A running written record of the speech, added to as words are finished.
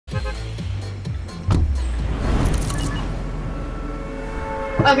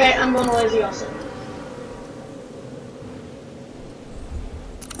Okay, I'm going to lazy also.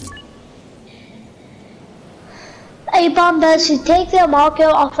 Hey, Bombers, you take the marker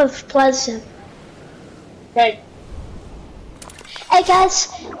off of Pleasant. Okay. Hey guys,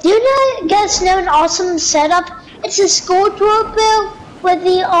 do you guys know an awesome setup? It's a school trooper with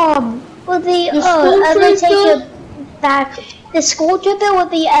the overtaker back. The school trooper with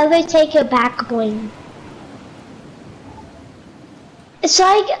the overtaker back bling. It's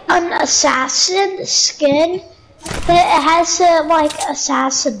like an assassin skin, but it has a like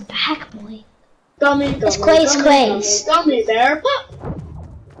assassin back bling. It's crazy. Gummy bear.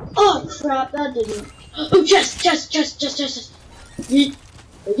 Oh crap! That didn't. Oh, chest. Yeet.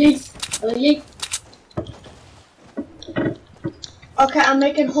 Yeet. Okay, I'm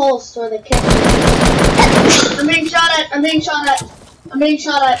making holes so they can't. I'm being shot at.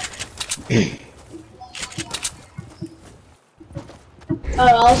 Oh,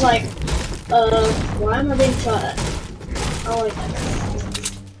 I was like, why am I being shot at? I don't like that.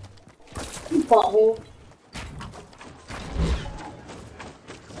 Butthole.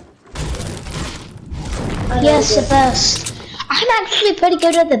 Yes, the best. I'm actually pretty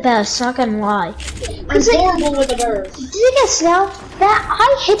good at the best, not gonna lie. I'm horrible with the burst. Did you guys know that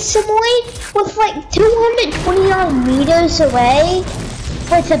I hit someone with like 229 meters away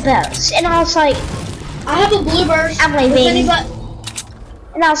with the burst? And I was like, I have a blue burst. I'm leaving.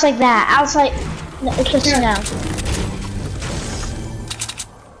 And I was like that. I was like, no, just no.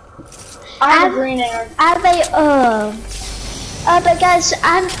 I have a green air. I have a, but guys,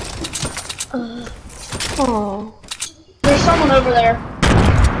 I'm, oh. There's someone over there.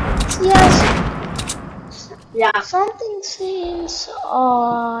 Yes. Yeah. Something seems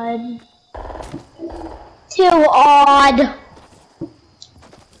odd. Too odd.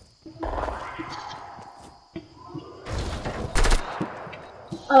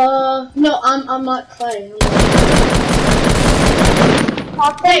 No, I'm not Clay.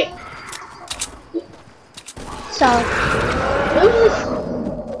 Okay. So.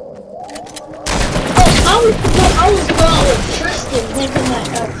 I was going with Tristan, thinking that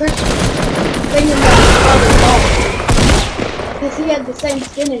because he had the same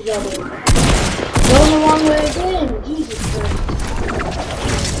skin as y'all did. Going the wrong way again, Jesus Christ.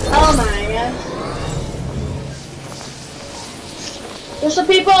 Oh my gosh. There's some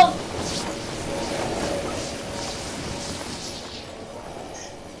people.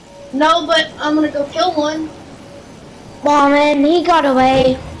 No, but I'm gonna go kill one. Oh man, he got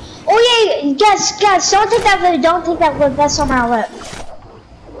away. Oh yeah, guys, don't take that loot, that's on my lip.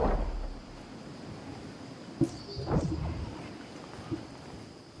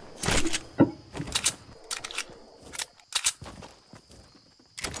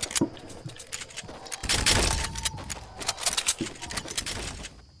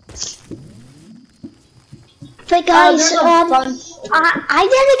 But guys, I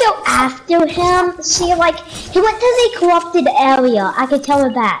didn't go after him. See, like, he went to the corrupted area. I can tell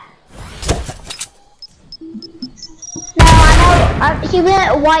her that. No, I know. He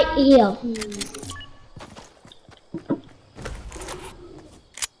went right here.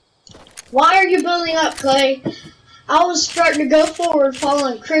 Why are you building up, Clay? I was starting to go forward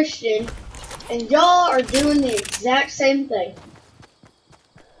following Christian, and y'all are doing the exact same thing.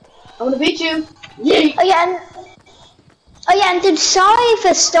 I'm gonna beat you. Yay! Oh yeah, and dude, sorry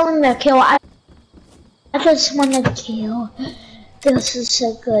for stealing the kill. I just wanted to kill. This is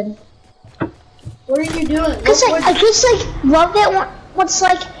so good. What are you doing? Cause I just like love it once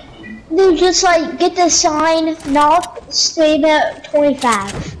like they just like get the sign knock straight at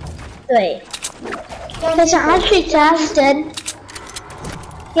 25. Wait. Cause I actually tested.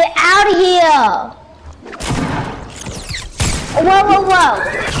 Get out of here! Whoa.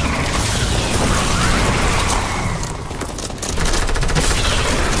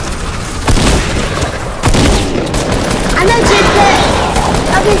 I'm gonna take that.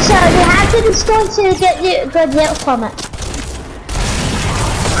 Okay, so you have to destroy to get good hit from it.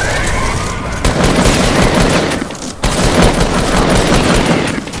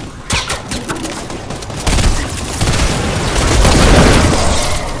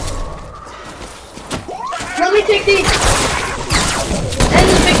 Let me take these. And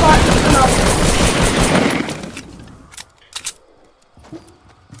the big box. Come out.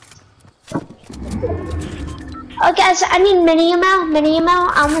 Oh guys, I need mini ammo.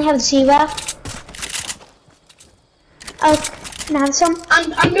 I only have 0. Oh, can I have some?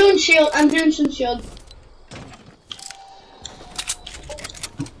 I'm doing shield. I'm doing some shield.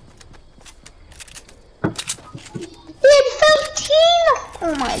 We had 15!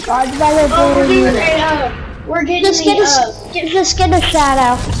 Oh my god, that was we're doing a We're getting just get a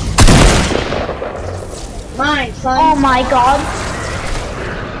shadow. Mine, son. Oh my god.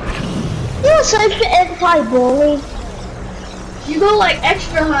 You're such an anti-bully. You go like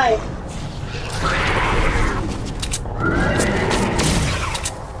extra high.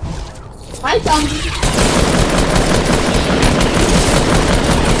 Hi, Tom.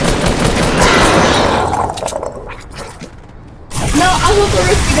 No, I want the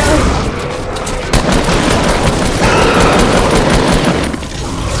risk to go.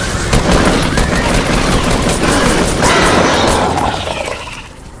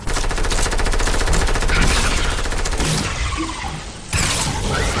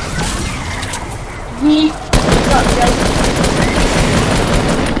 What's up, guys?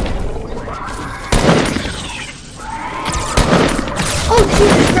 Oh,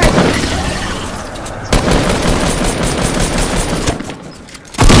 Jesus Christ.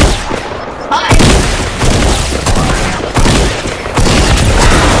 Hi.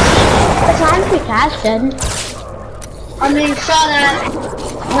 It's on precaution. I'm being shot at.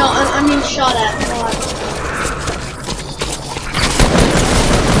 No, I'm being shot at. God.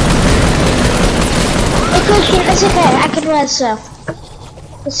 It's okay, I can rest so.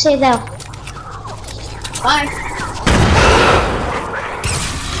 Let's see though. Bye.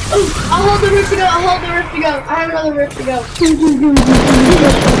 Oh, I'll hold the rift to go, I'll hold the rift to go. I have another rift to go.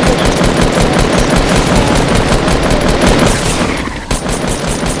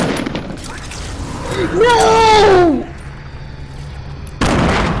 No!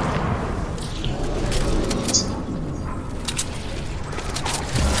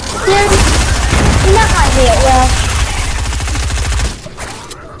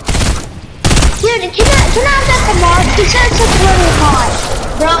 Dude, can I have that from Mars? You said it's really hot.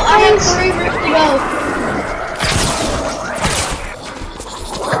 Bro, I have 3 rifts to go.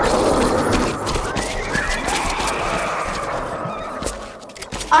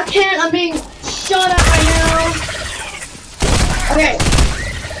 I can't, I'm being shot at right now. Okay.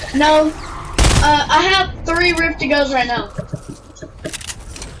 No. I have 3 rift to goes right now.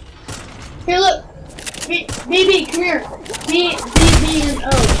 Here, look. BB, come here. B, and O.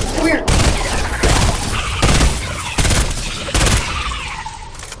 Come here.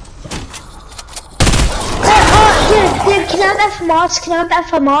 Dude, can I have that from Mars? Can I have that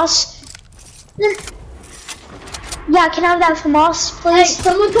from Mars? Yeah, can I have that from Mars, please? Hey,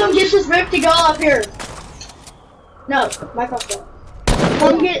 someone come get this rift to go up here. No, my crossbow.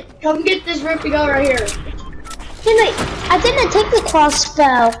 Come get this rift to go right here. Hey, wait, I didn't take the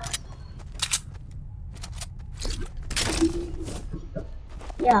crossbow.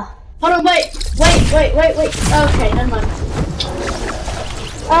 Yeah. Hold on, wait. Okay, never mind.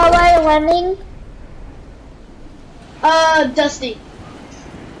 Oh, why are you running? Dusty.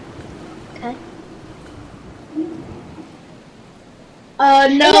 Okay. No,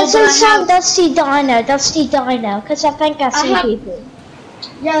 it but doesn't sound Dusty Dino, because I think I see people.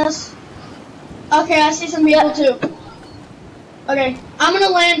 Yes. Okay, I see some people too. Okay, I'm gonna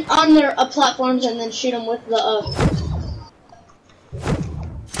land on their platforms and then shoot them with the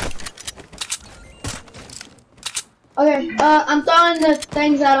Okay, I'm throwing the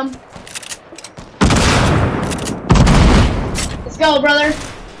things at them. Let's go, brother.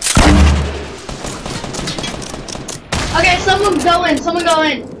 Okay, someone go in.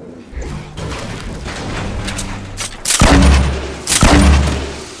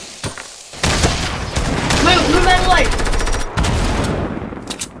 Move out of the way.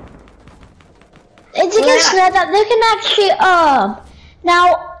 It's against that they can actually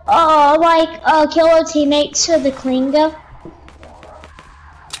now kill our teammates with the Klingo.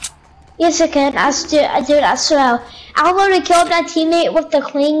 Yes, I can. I do it as well. I want to kill my teammate with the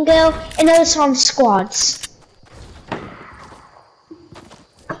Klingo and those on squads.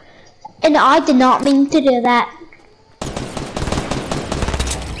 And I did not mean to do that.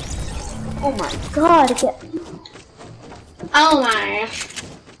 Oh my god. Oh my gosh.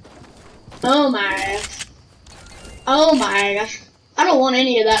 Oh my gosh. I don't want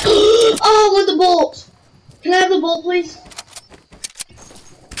any of that. Oh, I want the bolt. Can I have the bolt, please?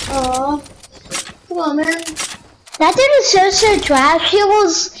 Oh, come on, man. That dude is so trash. He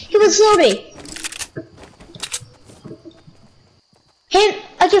was loading.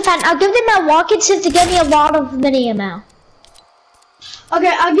 Okay, fine. I'll give them my rockets to give me a lot of mini ammo.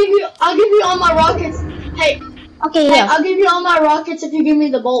 Okay, I'll give you all my rockets. Hey. Okay, hey, yeah. I'll give you all my rockets if you give me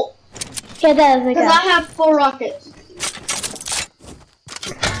the bolt. Okay, there we go. Because I have 4 rockets.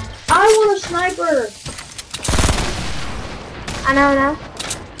 I want a sniper. I know.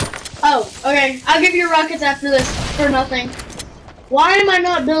 Oh, okay. I'll give you rockets after this for nothing. Why am I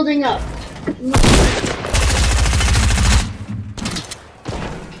not building up?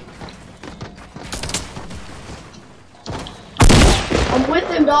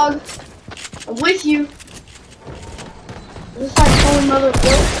 dog. I'm with you. This is like holy mother of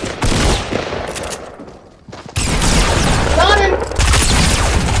God. Got him!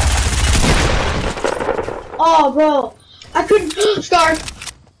 Oh, bro. I couldn't. Scar.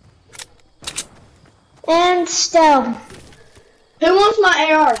 And still. Who wants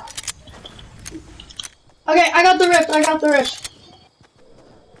my AR? Okay, I got the rift. I got the rift.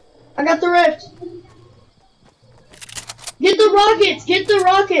 I got the rift. Get the rockets. Get the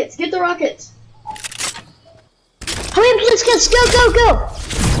rockets. Get the rockets. Hurry up, let's go, go, go!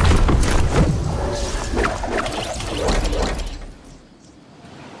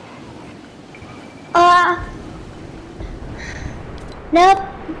 Nope.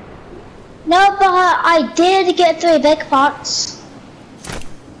 Nope, I did get 3 big pots.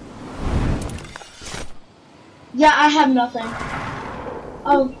 Yeah, I have nothing.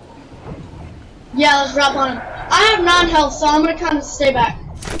 Oh. Yeah, let's drop on him. I have 9 health, so I'm gonna kind of stay back.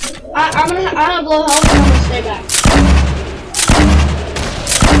 I have low health, and I'm gonna stay back.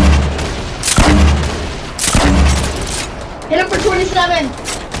 Hit him for 27.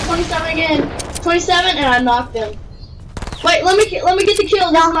 27 again. 27, and I knocked him. Wait, let me get the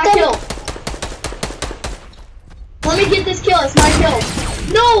kill. This is my kill. Let me get this kill. It's my kill.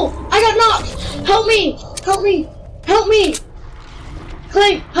 No, I got knocked. Help me. Help me. Help me.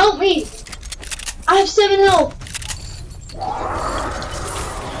 Clay, help me. I have 7 health.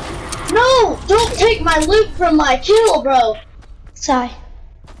 No, don't take my loot from my kill, bro. Sorry.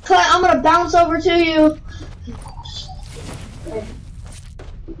 Clay, I'm gonna bounce over to you.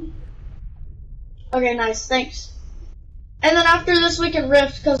 Okay, nice, thanks. And then after this we can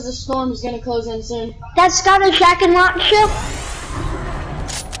rift because the storm is gonna close in soon. That's got a jack and launcher.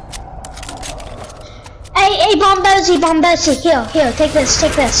 Hey, Bombosi, here, take this.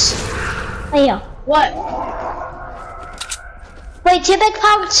 Hey, here. What? Wait, 2 big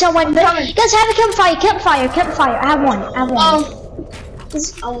pots, someone. Guys, have a campfire. I have one.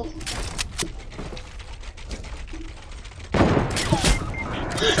 Oh.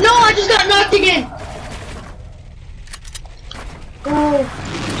 No, I just got knocked again. Oh.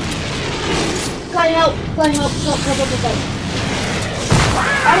 Clay, help. I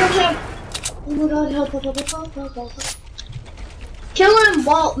don't have. Oh my god, help. Kill him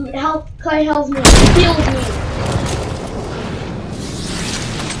while Clay heals me. Heals me.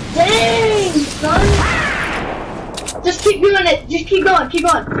 Dang, son. Just keep doing it. Just keep going.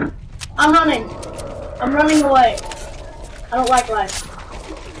 I'm running away. I don't like life.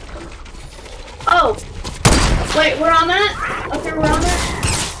 Oh. Wait, where I'm at? Okay, where I'm at?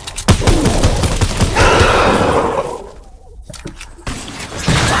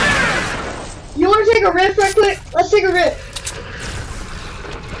 You want to take a rift right quick? Let's take a rift.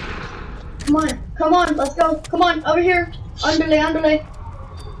 Come on, let's go. Come on, over here. Underlay.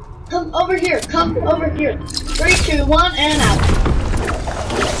 Come over here. 3, 2, 1, and out.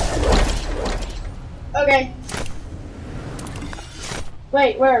 Okay.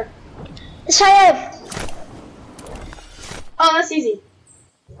 Wait, where? Let's try it. Oh, that's easy.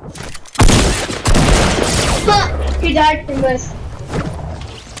 Fuck! He died from this.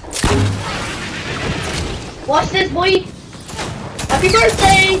 Watch this, boy. Happy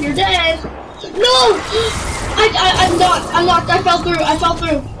birthday! You're dead. No! I'm knocked. I fell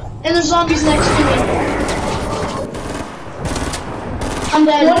through. And there's zombies next to me. I'm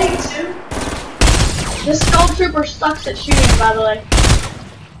dead. 22? This skull trooper sucks at shooting, by the way.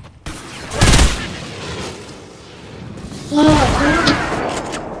 Oh,